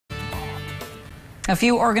A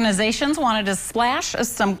few organizations wanted to splash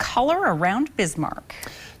some color around Bismarck.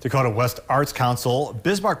 Dakota West Arts Council,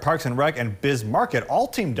 Bismarck Parks and Rec, and Bismarck all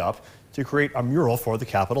teamed up to create a mural for the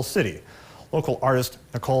capital city. Local artist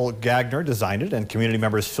Nicole Gagner designed it and community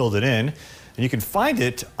members filled it in. And you can find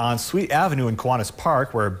it on Sweet Avenue in Kiwanis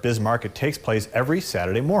Park, where Bismarck takes place every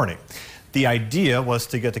Saturday morning. The idea was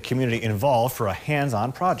to get the community involved for a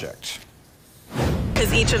hands-on project.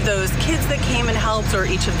 Because each of those kids that came and helped, or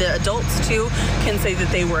each of the adults too, can say that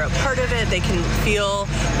they were a part of it. They can feel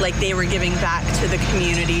like they were giving back to the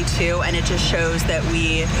community too, and it just shows that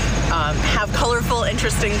we have colorful,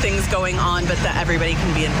 interesting things going on, but that everybody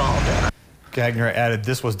can be involved in. Gagner added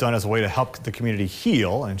this was done as a way to help the community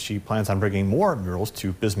heal, and she plans on bringing more murals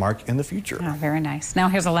to Bismarck in the future. Oh, very nice. Now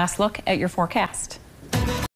here's a last look at your forecast.